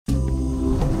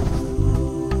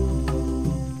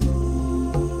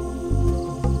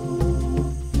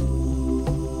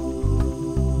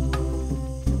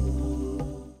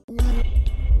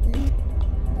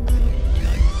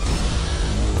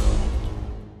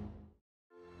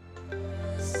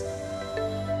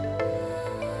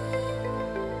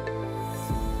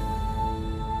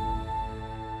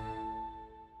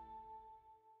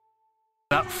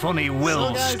funny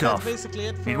will guys, stuff. that's basically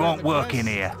it for It won't the work quest. in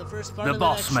here. The first part The of it,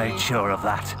 boss made actually. sure of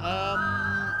that.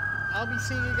 I'll be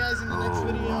seeing you guys in the next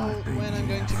video when I'm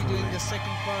going to be doing the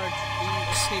second part,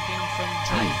 the escaping from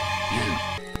jail.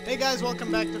 Hey guys,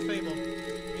 welcome back to Fable.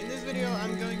 In this video,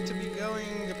 I'm going to be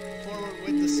going forward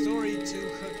with the story to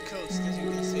Hood Coast, as you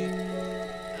can see.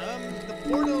 The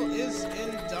portal is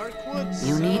in Darkwood.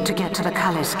 You need to get to the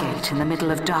Cullis Gate in the middle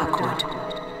of Darkwood.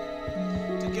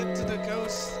 To get to the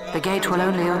coast... The gate will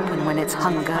only open when its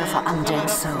hunger for undead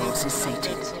souls is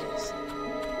sated.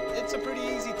 It's a pretty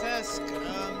easy task.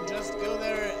 Just go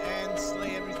there and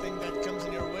slay everything that comes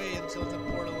in your way until the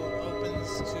portal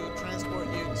opens to transport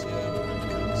you to the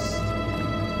coast.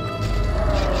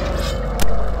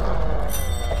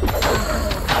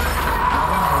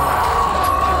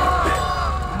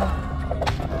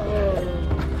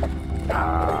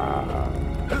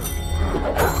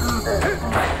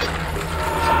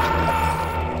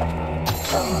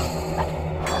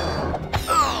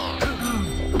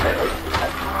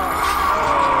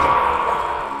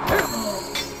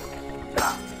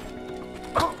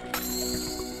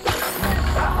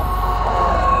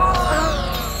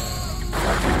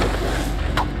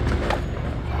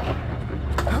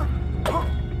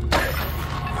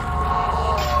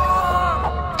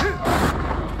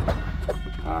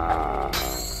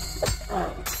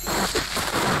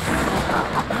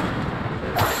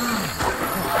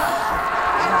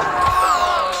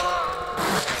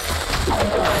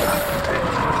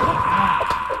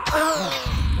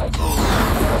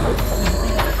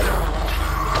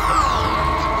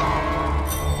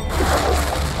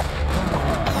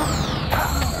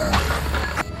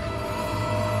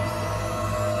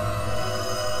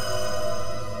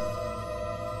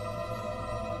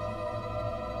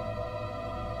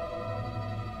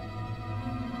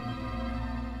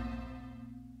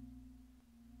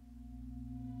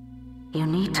 You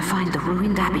need to find the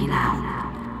ruined abbey now.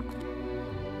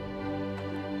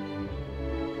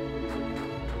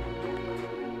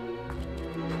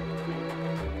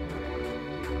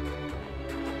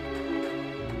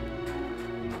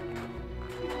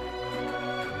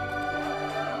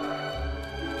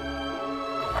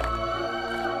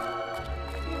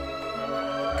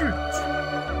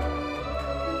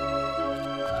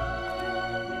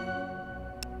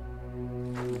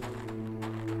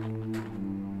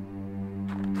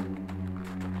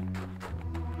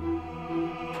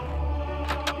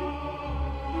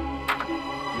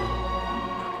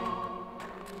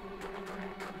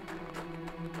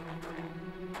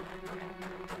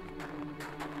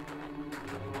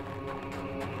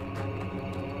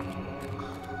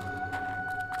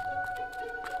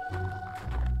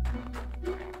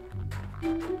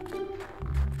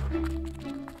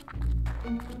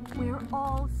 We're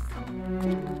all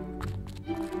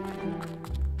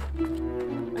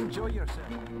enjoy yourself.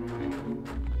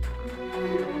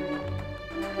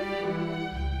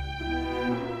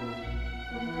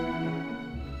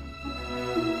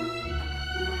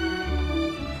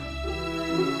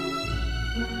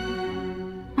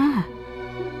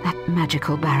 That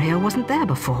magical barrier wasn't there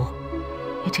before.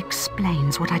 It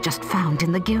explains what I just found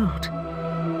in the guild.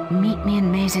 Meet me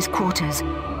in Maze's quarters.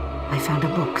 I found a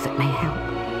book that may help.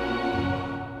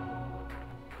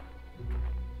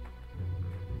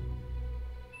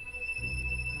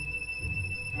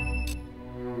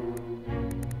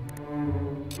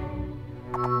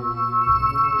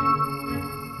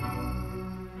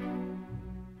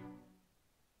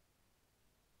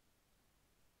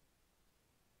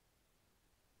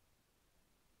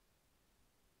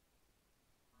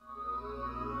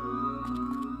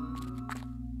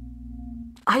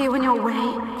 Are you in your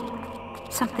way?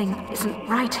 Something isn't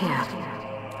right here.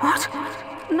 What?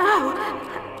 No!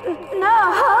 No!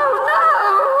 No!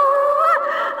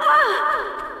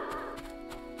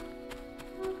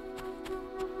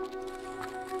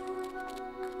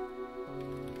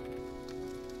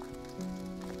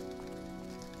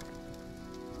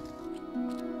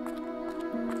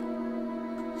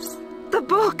 The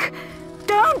book!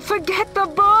 Don't forget the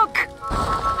book!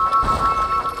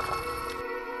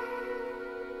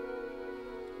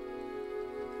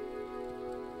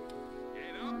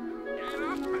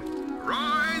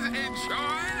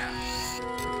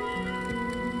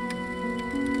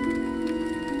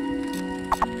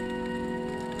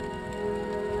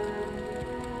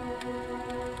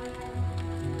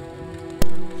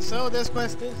 So this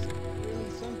quest is really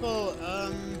simple.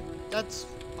 That's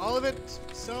all of it.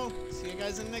 So see you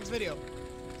guys in the next video.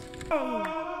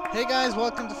 Hey guys,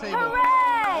 welcome to Fable.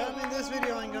 In this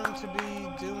video I'm going to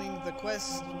be doing the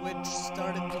quest which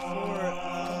started before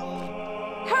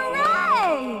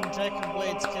Hooray! Jack of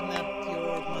Blades kidnapped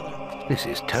your mother. This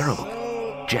is terrible.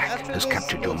 So, Jack after has this,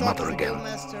 captured we'll your talk to mother the again.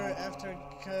 Guildmaster after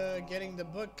getting the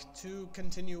book to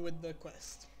continue with the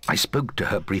quest. I spoke to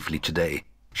her briefly today.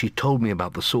 She told me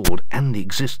about the sword and the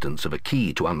existence of a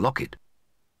key to unlock it.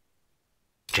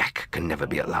 Jack can never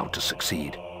be allowed to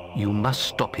succeed. You must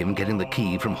stop him getting the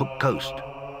key from Hook Coast.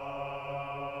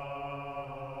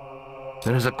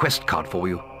 There is a quest card for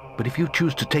you, but if you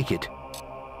choose to take it...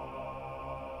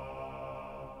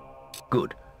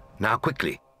 Good. Now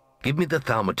quickly, give me the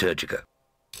Thaumaturgica.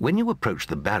 When you approach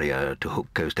the barrier to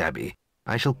Hook Coast Abbey,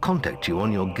 I shall contact you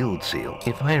on your guild seal.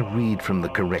 If I read from the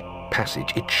correct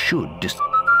passage, it should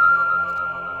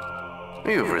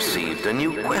You've received a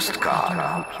new quest card.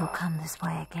 I hope you'll come this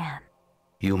way again.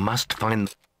 You must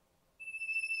find...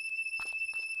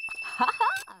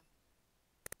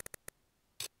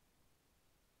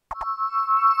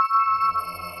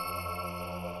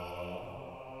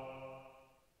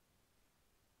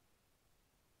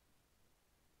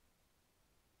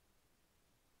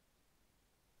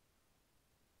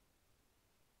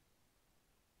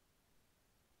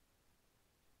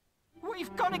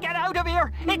 We've got to get out of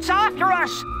here! It's after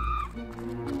us!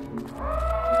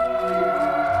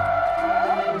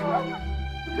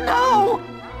 No!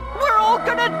 We're all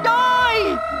gonna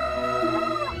die!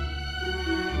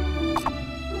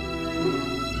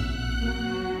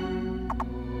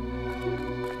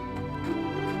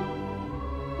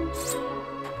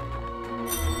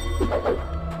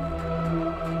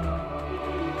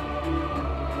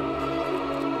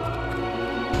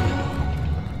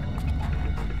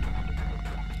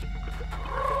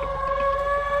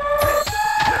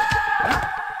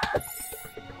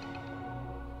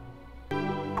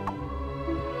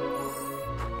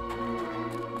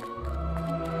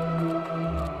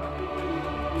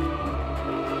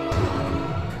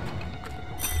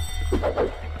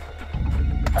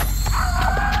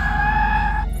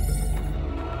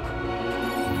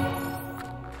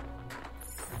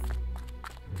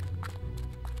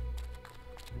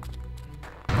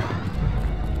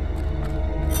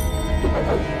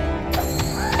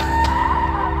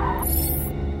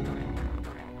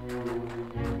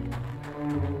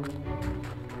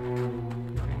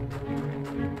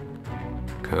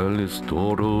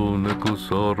 Calistoro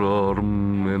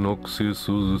necusarum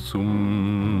enoxisum.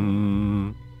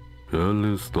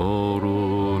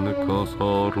 Calistoro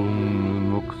necasarum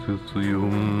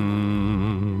enoxisium.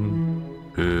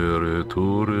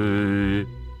 Peretore.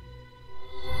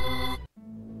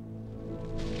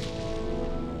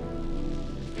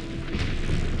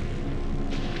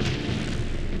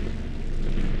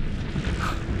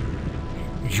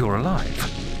 You're alive.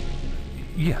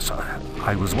 Yes,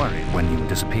 I was worried when you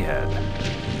disappeared.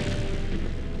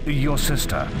 Your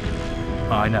sister.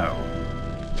 I know.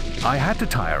 I had to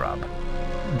tie her up.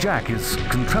 Jack is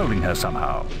controlling her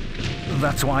somehow.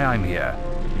 That's why I'm here.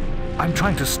 I'm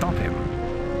trying to stop him.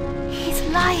 He's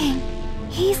lying.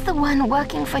 He's the one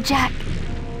working for Jack.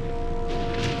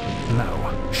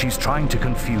 No, she's trying to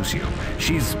confuse you.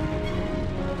 She's...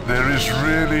 There is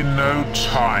really no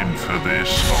time for this,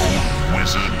 old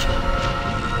wizard.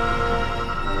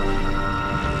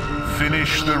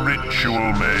 Finish the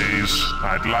ritual, Maze.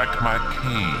 I'd like my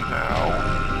key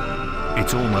now.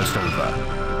 It's almost over,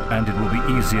 and it will be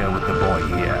easier with the boy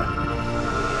here.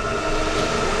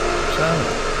 So,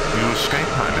 you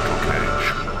escaped my little cage.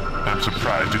 I'm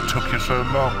surprised it took you so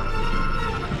long.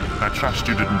 I trust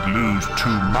you didn't lose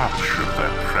too much of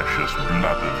that precious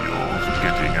blood of yours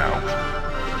getting out.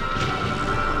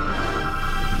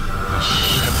 The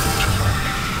cemetery.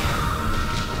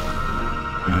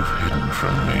 You've hidden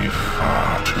from me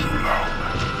far too long.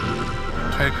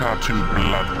 Take our 2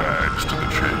 blood bags to the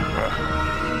chamber.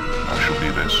 I shall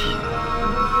be this.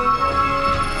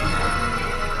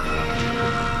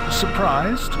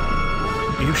 Surprised?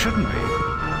 You shouldn't be.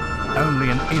 Only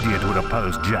an idiot would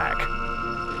oppose Jack.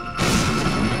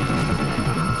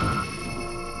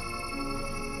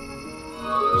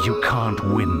 You can't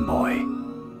win, boy.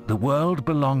 The world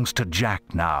belongs to Jack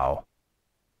now.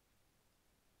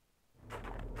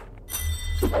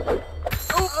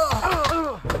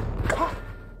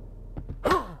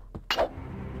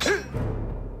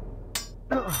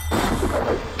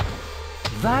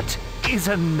 That is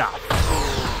enough.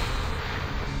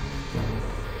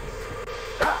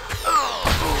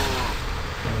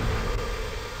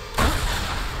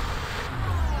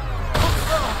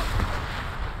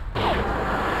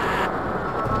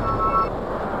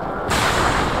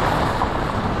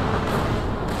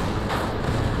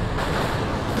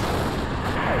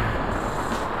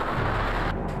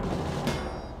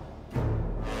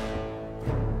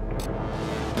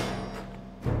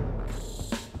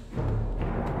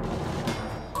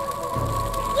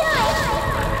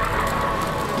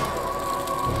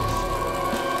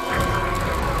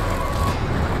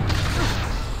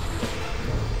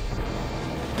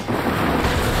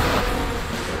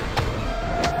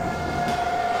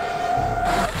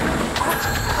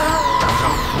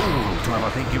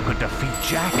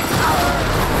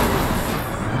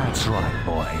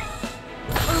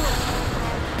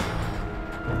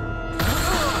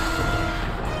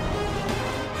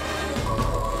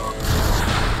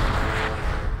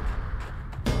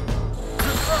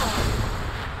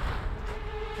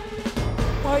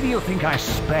 Why do you think I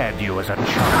spared you as a child?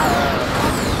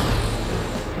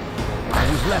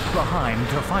 I was left behind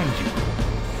to find you.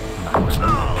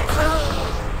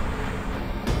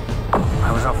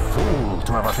 I was a fool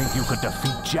to ever think you could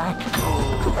defeat Jack.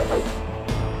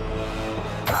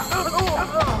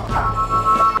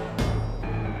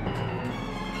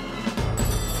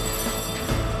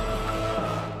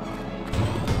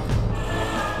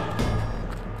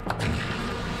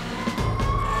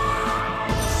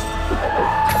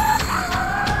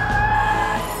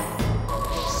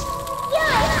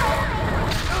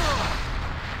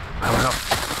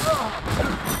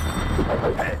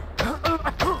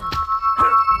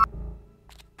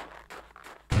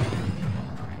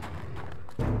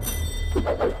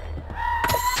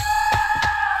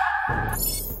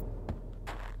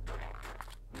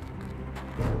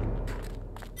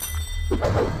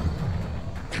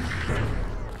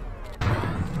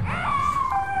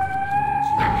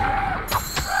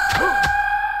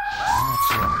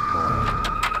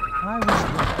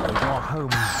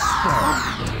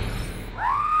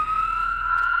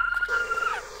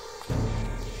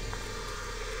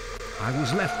 I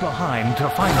was left behind to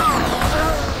find you.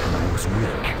 I was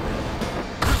weak.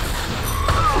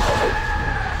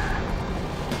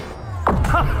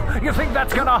 Ha! You think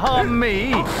that's gonna harm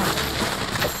me?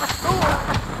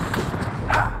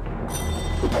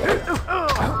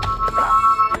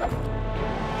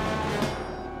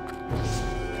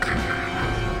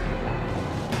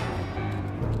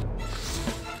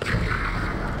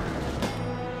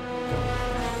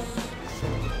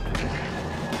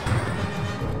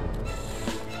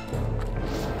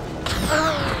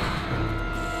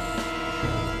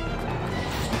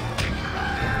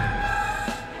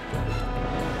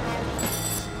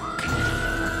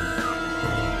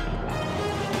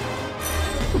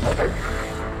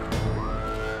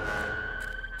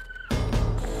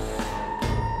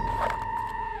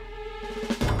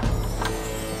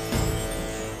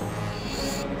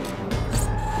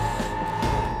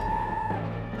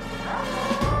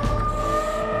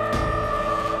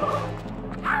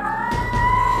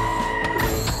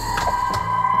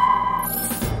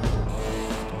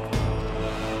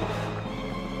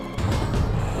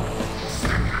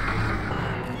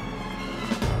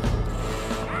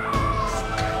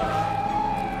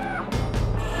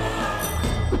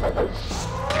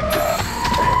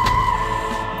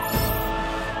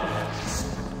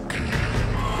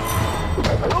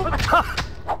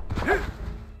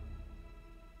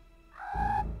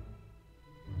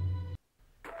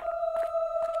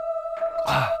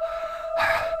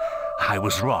 I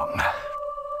was wrong.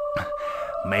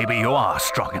 Maybe you are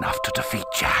strong enough to defeat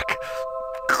Jack.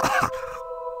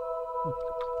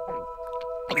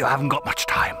 You haven't got much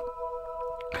time.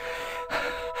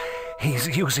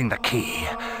 He's using the key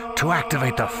to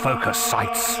activate the focus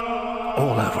sites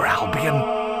all over Albion.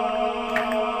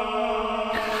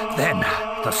 Then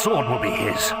the sword will be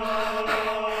his,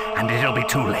 and it'll be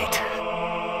too late.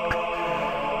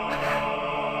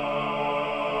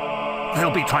 They'll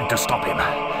be trying to stop him.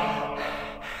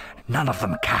 None of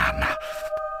them can.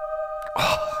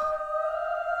 Oh.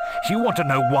 You want to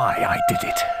know why I did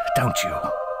it, don't you?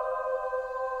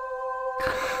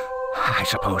 I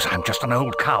suppose I'm just an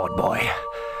old coward boy.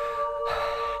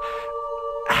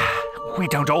 We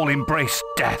don't all embrace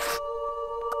death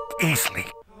easily.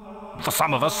 For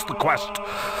some of us,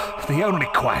 the only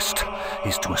quest,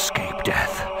 is to escape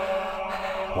death,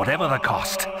 whatever the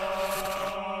cost.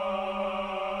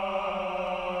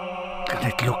 And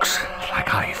it looks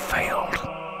like I failed.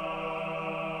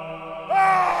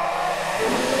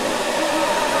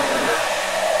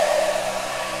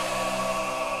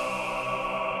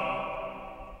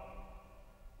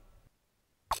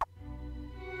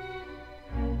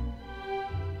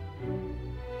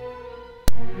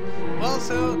 Well,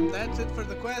 so that's it for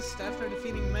the quest. After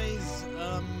defeating Maze,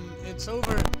 it's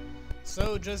over.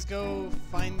 So just go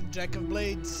find Jack of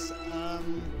Blades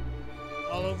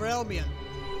all over Albion.